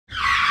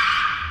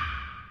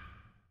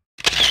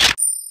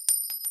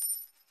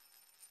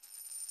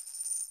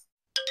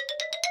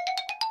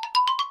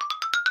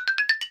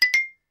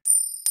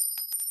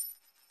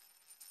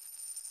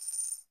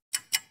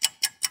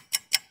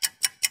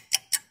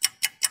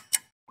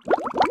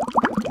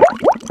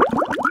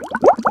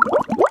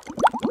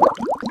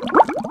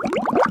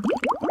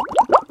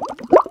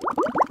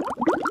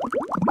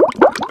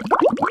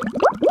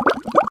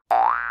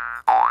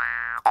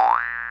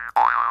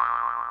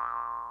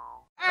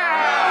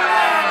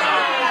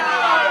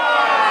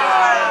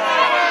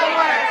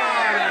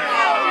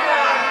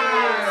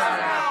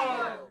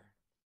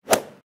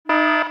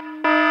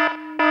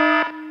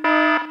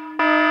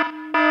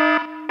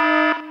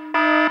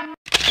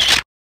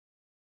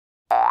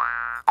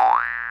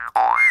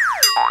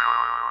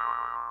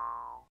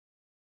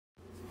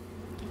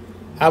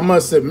I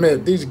must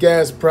admit, these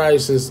gas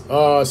prices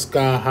are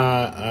sky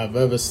high I've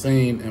ever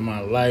seen in my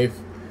life.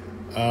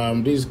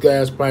 These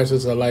gas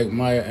prices are like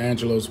Maya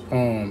Angelou's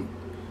poem,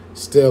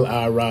 Still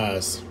I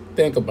Rise.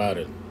 Think about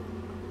it.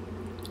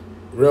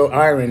 Real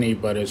irony,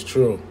 but it's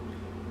true.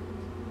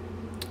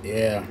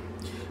 Yeah.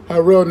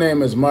 Her real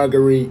name is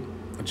Marguerite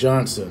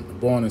Johnson,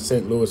 born in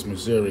St. Louis,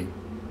 Missouri.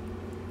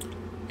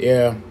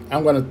 Yeah,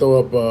 I'm going to throw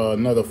up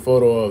another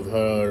photo of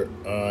her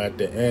at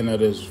the end of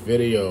this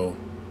video.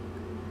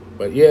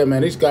 But yeah,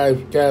 man, these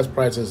gas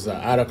prices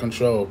are out of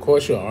control. Of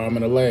course, your arm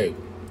and a leg.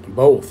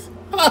 Both.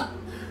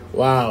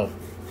 Wow.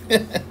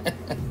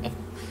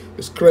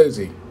 It's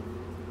crazy.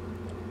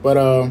 But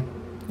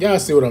yeah, I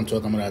see what I'm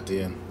talking about at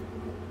the end.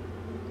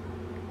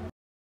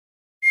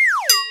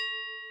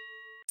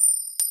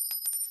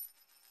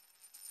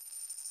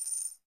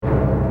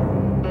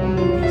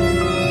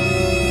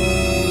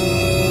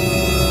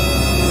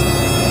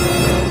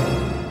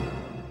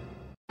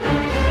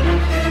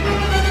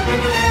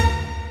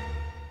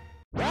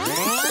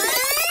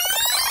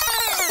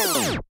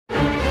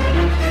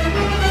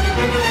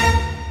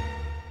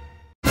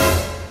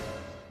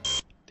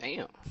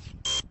 Damn.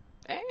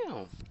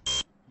 Damn.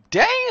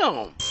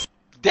 Damn.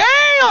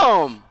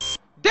 Damn.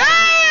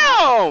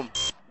 Damn.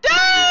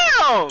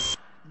 Damn.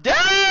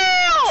 Damn.